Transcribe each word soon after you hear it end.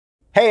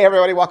Hey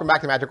everybody, welcome back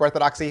to Magic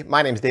Orthodoxy.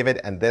 My name's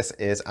David and this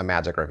is a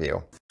magic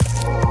review.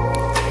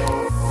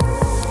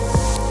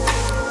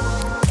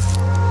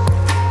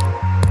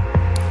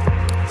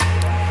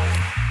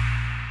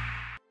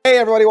 Hey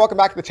everybody, welcome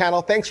back to the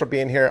channel. Thanks for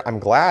being here. I'm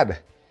glad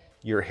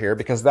you're here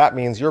because that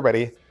means you're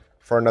ready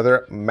for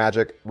another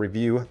magic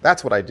review.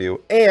 That's what I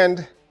do.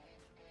 And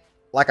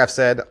like I've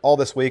said, all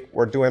this week,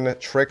 we're doing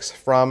tricks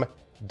from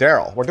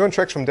Daryl. We're doing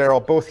tricks from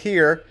Daryl both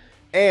here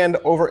and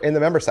over in the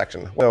member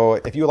section. So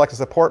if you would like to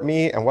support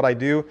me and what I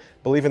do,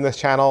 believe in this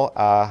channel,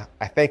 I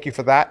thank you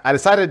for that. I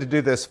decided to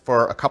do this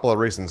for a couple of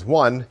reasons.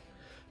 One,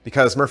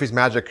 because Murphy's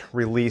Magic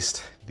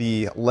released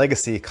the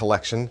Legacy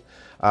collection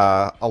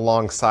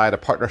alongside a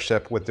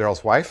partnership with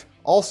Daryl's wife.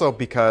 Also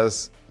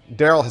because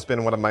Daryl has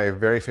been one of my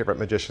very favorite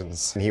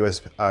magicians, and he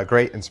was a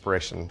great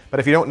inspiration. But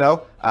if you don't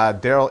know,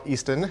 Daryl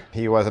Easton,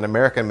 he was an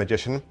American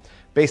magician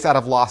based out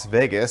of Las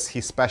Vegas.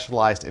 He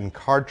specialized in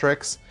card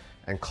tricks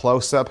and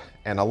close-up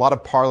and a lot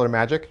of parlor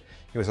magic.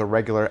 He was a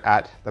regular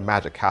at the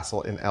Magic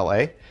Castle in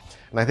LA.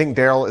 And I think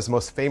Daryl is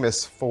most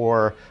famous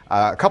for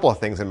a couple of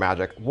things in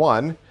magic.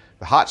 One,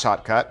 the hot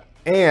shot cut,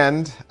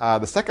 and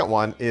the second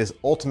one is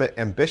Ultimate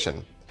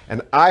Ambition.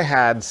 And I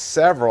had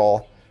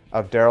several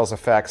of Daryl's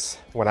effects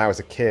when I was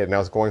a kid, and I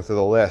was going through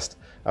the list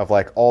of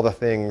like all the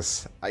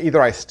things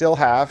either I still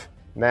have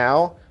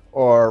now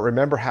or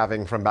remember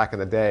having from back in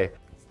the day.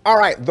 All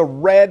right, the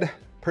red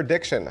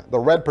prediction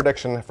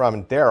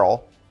from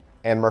Daryl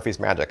and Murphy's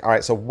Magic. All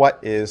right, so what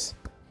is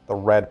the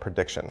red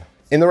prediction?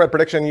 In the red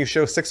prediction, you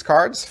show 6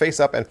 cards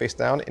face up and face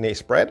down in a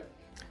spread,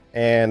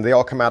 and they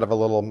all come out of a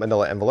little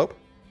manila envelope.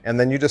 And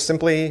then you just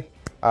simply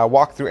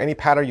walk through any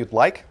pattern you'd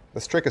like.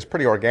 This trick is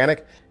pretty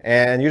organic,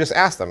 and you just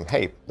ask them,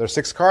 hey, there's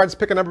 6 cards,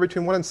 pick a number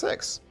between 1 and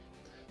 6.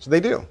 So they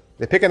do.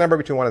 They pick a number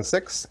between 1 and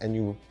 6, and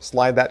you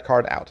slide that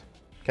card out,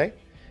 okay?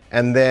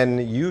 And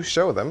then you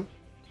show them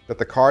that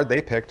the card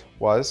they picked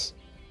was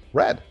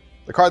red.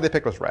 The card they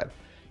picked was red.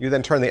 You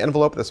then turn the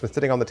envelope that's been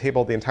sitting on the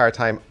table the entire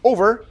time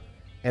over,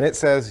 and it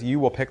says you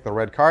will pick the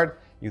red card.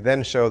 You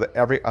then show that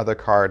every other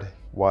card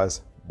was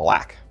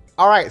black.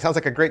 All right, sounds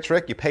like a great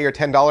trick. You pay your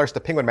 $10 to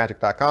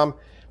penguinmagic.com.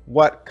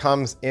 What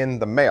comes in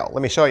the mail?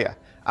 Let me show you.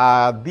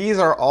 These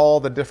are all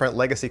the different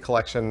Legacy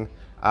Collection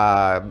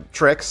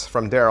tricks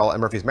from Daryl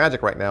and Murphy's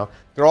Magic right now.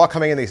 They're all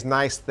coming in these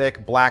nice,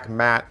 thick, black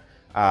matte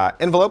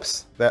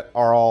envelopes that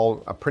are all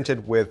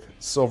printed with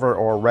silver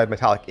or red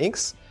metallic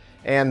inks.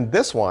 And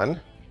this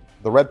one,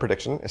 the red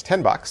prediction, is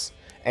 $10.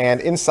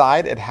 And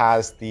inside it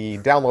has the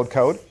download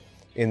code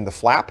in the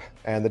flap,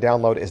 and the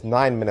download is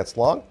 9 minutes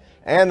long.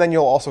 And then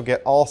you'll also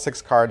get all 6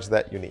 cards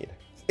that you need.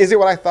 Is it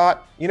what I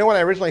thought? You know, when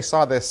I originally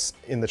saw this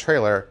in the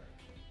trailer,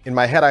 in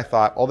my head I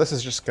thought, oh, this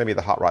is just gonna be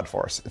the Hot Rod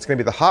Force. It's gonna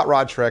be the Hot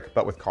Rod trick,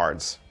 but with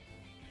cards,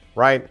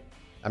 right?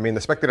 I mean,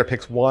 the spectator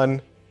picks 1,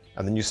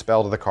 and then you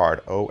spell to the card,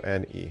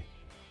 O-N-E.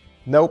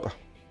 Nope,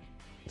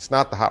 it's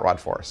not the Hot Rod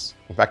Force.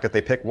 In fact, if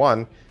they pick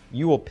 1,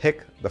 you will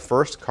pick the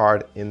first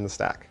card in the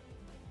stack,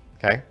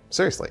 okay?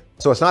 Seriously.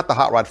 So it's not the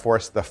Hot Rod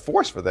Force. The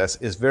force for this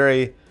is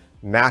very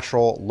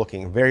natural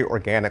looking, very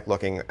organic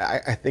looking.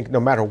 I think no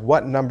matter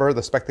what number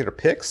the spectator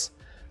picks,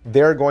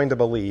 they're going to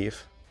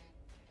believe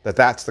that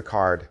that's the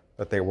card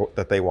that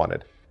they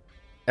wanted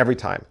every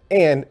time.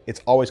 And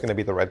it's always going to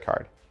be the red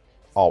card,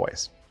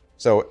 always.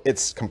 So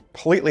it's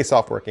completely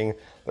self-working.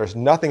 There's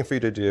nothing for you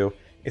to do.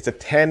 It's a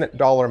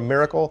 $10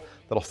 miracle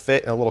that'll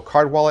fit in a little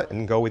card wallet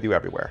and go with you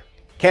everywhere.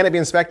 Can it be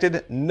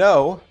inspected?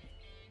 No,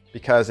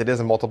 because it is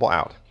a multiple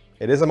out.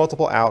 It is a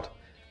multiple out,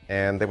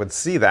 and they would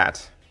see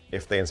that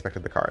if they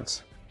inspected the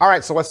cards. All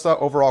right, so what's the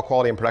overall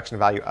quality and production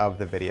value of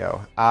the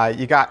video?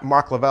 You got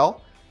Lewis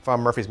LeVal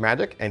from Murphy's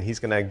Magic, and he's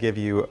gonna give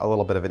you a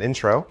little bit of an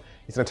intro.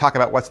 He's gonna talk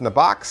about what's in the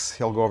box.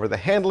 He'll go over the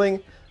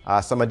handling,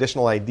 some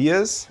additional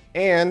ideas,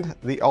 and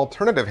the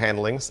alternative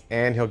handlings,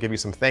 and he'll give you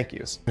some thank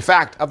yous. In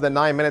fact, of the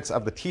 9 minutes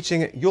of the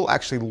teaching, you'll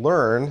actually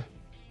learn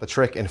the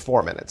trick in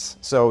 4 minutes.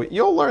 So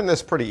you'll learn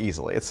this pretty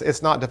easily.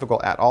 It's not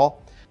difficult at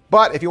all.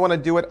 But if you wanna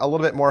do it a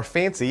little bit more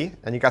fancy,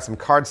 and you got some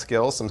card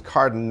skills, some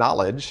card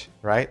knowledge,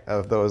 right,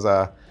 of those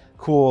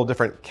cool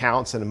different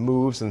counts and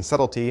moves and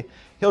subtlety,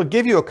 he'll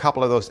give you a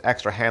couple of those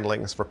extra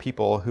handlings for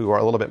people who are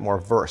a little bit more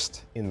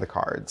versed in the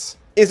cards.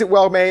 Is it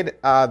well made?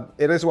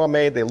 It is well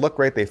made. They look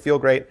great. They feel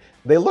great.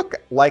 They look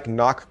like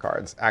knock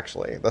cards,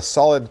 actually. The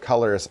solid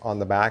colors on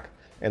the back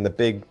and the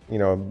big,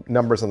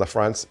 numbers on the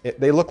fronts,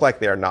 they look like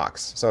they are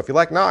knocks. So if you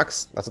like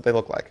knocks, that's what they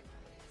look like.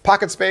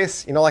 Pocket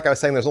space, like I was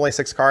saying, there's only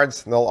 6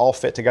 cards, and they'll all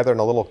fit together in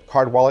a little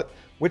card wallet,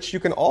 which you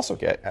can also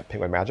get at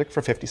Penguin Magic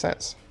for 50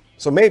 cents.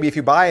 So maybe if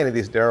you buy any of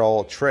these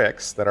Daryl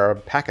tricks that are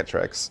packet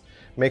tricks,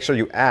 make sure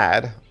you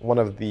add one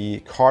of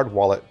the card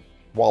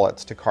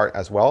wallets to cart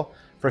as well.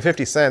 For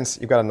 50 cents,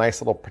 you've got a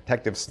nice little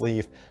protective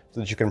sleeve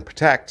so that you can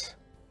protect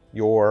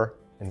your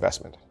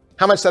investment.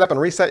 How much setup and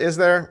reset is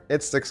there?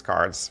 It's 6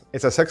 cards.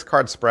 It's a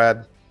 6-card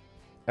spread.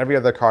 Every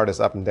other card is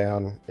up and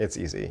down. It's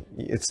easy.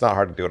 It's not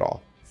hard to do at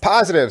all.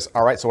 Positives.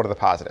 All right, so what are the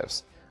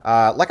positives?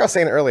 Like I was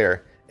saying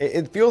earlier,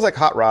 it feels like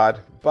Hot Rod,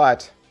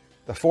 but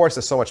the force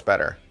is so much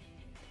better,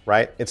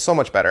 right? It's so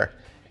much better.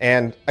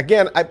 And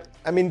again,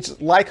 I mean,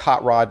 just like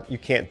Hot Rod, you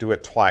can't do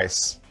it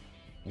twice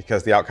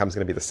because the outcome is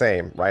going to be the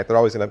same, right? They're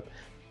always going to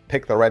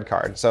pick the red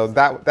card. So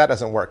that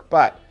doesn't work.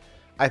 But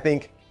I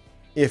think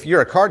if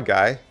you're a card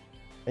guy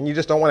and you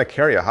just don't want to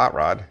carry a Hot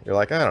Rod, you're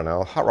like, I don't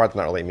know, Hot Rod's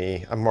not really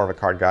me. I'm more of a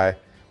card guy.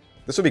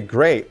 This would be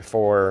great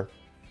for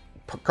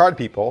card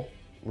people,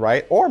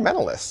 right? Or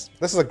mentalists.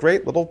 This is a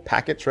great little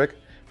packet trick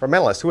for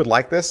mentalists. Who would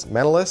like this?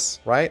 Mentalists,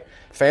 right?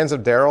 Fans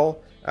of Daryl,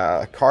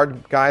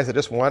 card guys that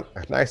just want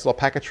a nice little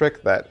packet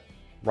trick that,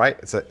 right?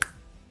 It's an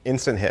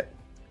instant hit.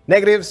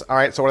 Negatives. All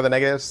right, so what are the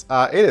negatives?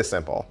 It is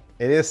simple.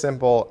 It is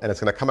simple, and it's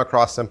going to come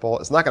across simple.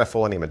 It's not going to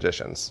fool any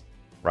magicians,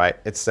 right?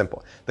 It's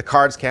simple. The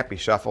cards can't be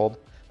shuffled.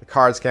 The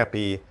cards can't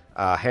be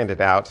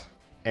handed out,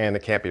 and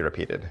it can't be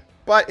repeated.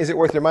 But is it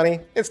worth your money?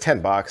 It's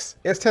 10 bucks.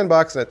 It's 10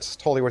 bucks, and it's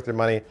totally worth your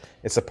money.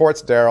 It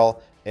supports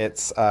Daryl.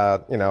 It's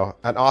you know,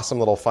 an awesome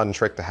little fun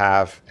trick to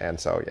have, and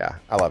so yeah,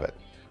 I love it.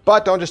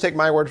 But don't just take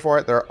my word for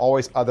it. There are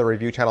always other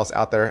review channels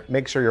out there.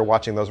 Make sure you're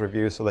watching those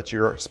reviews so that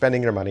you're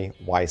spending your money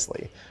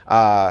wisely.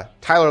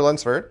 Tyler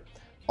Lunsford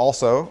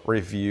also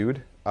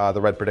reviewed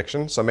the red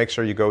prediction, so make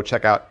sure you go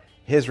check out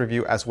his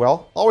review as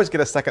well. Always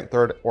get a second,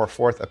 third, or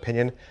fourth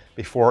opinion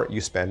before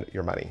you spend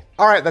your money.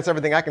 All right, that's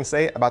everything I can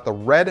say about the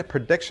red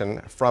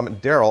prediction from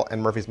Daryl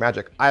and Murphy's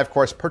Magic. I, of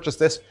course, purchased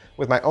this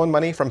with my own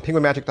money from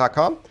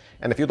penguinmagic.com,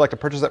 and if you'd like to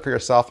purchase it for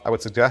yourself, I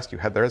would suggest you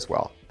head there as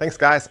well. Thanks,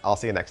 guys. I'll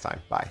see you next time.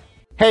 Bye.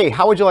 Hey,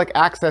 how would you like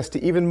access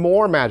to even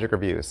more magic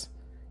reviews?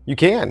 You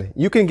can.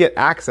 You can get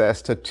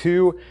access to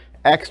 2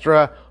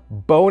 extra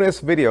bonus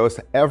videos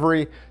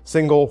every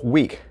single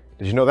week.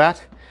 Did you know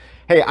that?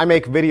 Hey, I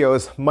make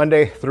videos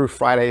Monday through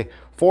Friday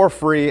for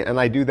free, and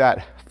I do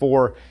that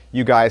for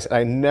you guys. And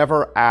I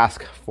never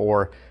ask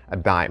for a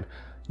dime.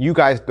 You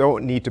guys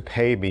don't need to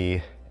pay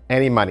me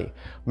any money.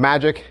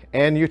 Magic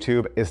and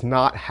YouTube is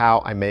not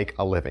how I make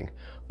a living.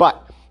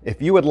 But if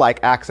you would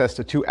like access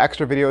to 2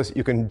 extra videos,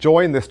 you can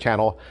join this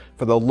channel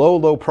for the low,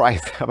 low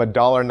price of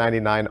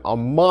 $1.99 a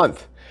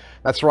month.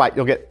 That's right,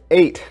 you'll get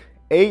 8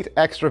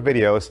 extra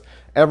videos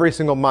every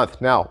single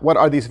month. Now, what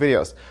are these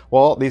videos?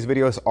 Well, these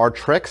videos are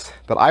tricks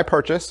that I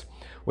purchase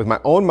with my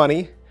own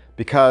money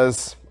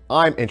because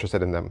I'm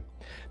interested in them.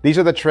 These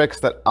are the tricks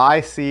that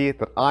I see,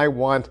 that I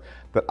want,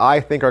 that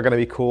I think are gonna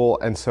be cool,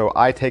 and so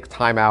I take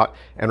time out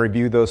and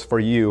review those for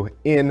you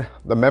in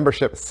the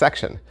membership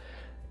section.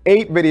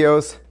 8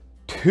 videos,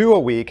 2 a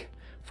week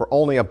for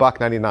only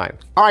 $1.99.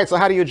 All right, so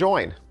how do you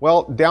join?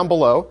 Well, down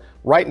below,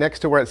 right next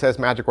to where it says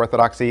Magic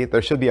Orthodoxy,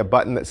 there should be a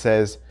button that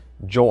says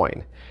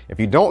join. If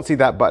you don't see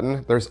that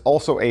button, there's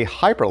also a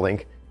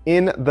hyperlink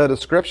in the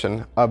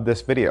description of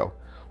this video.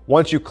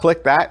 Once you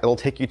click that, it'll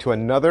take you to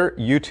another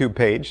YouTube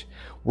page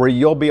where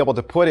you'll be able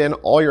to put in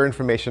all your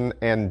information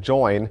and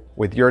join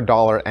with your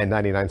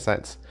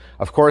 $1.99.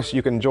 Of course,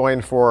 you can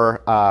join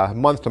for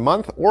month to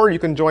month, or you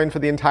can join for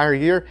the entire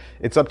year.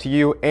 It's up to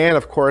you. And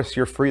of course,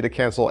 you're free to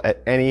cancel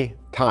at any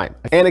time.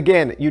 And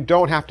again, you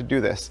don't have to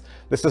do this.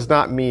 This is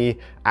not me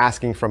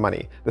asking for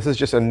money. This is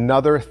just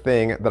another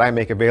thing that I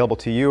make available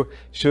to you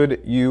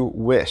should you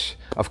wish.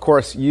 Of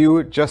course,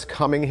 you just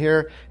coming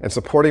here and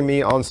supporting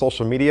me on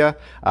social media,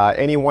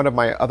 any one of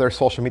my other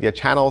social media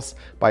channels,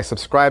 by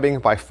subscribing,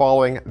 by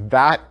following,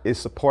 that is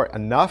support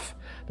enough.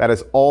 That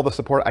is all the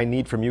support I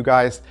need from you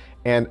guys.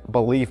 And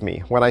believe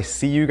me, when I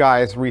see you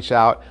guys reach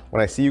out,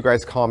 when I see you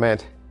guys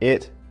comment,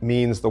 it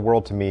means the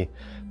world to me.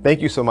 Thank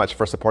you so much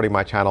for supporting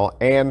my channel,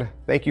 and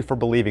thank you for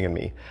believing in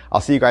me.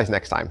 I'll see you guys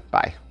next time.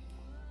 Bye.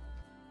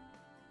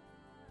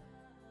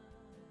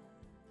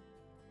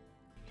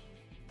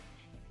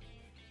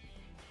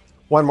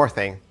 One more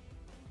thing.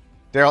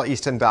 Daryl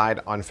Easton died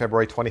on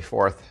February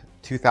 24th,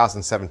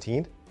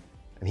 2017,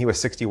 and he was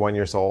 61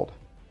 years old.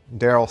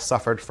 Daryl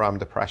suffered from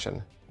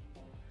depression.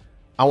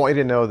 I want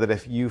you to know that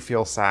if you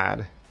feel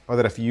sad, or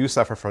that if you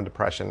suffer from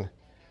depression,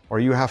 or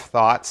you have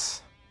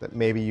thoughts that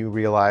maybe you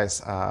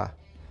realize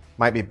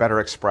might be better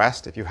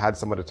expressed if you had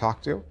someone to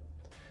talk to,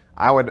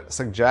 I would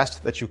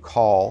suggest that you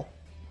call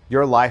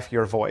Your Life,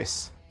 Your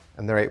Voice,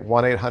 and they're at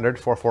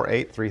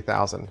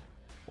 1-800-448-3000.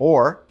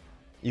 Or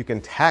you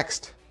can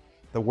text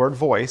the word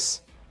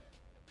voice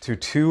to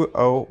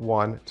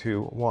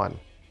 20121.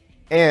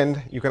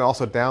 And you can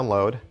also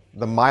download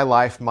the My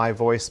Life, My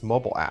Voice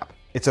mobile app.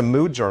 It's a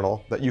mood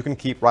journal that you can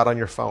keep right on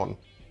your phone.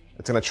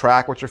 It's going to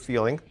track what you're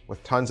feeling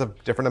with tons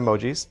of different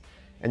emojis,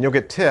 and you'll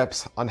get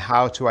tips on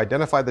how to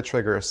identify the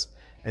triggers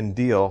and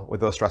deal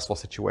with those stressful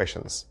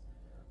situations.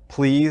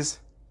 Please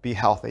be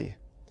healthy.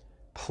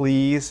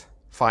 Please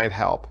find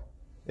help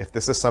if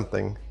this is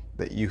something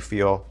that you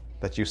feel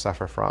that you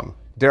suffer from.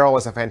 Daryl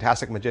was a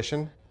fantastic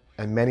magician,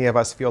 and many of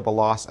us feel the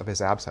loss of his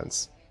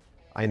absence.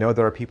 I know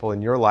there are people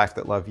in your life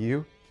that love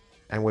you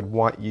and would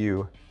want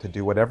you to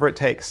do whatever it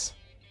takes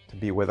to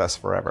be with us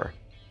forever.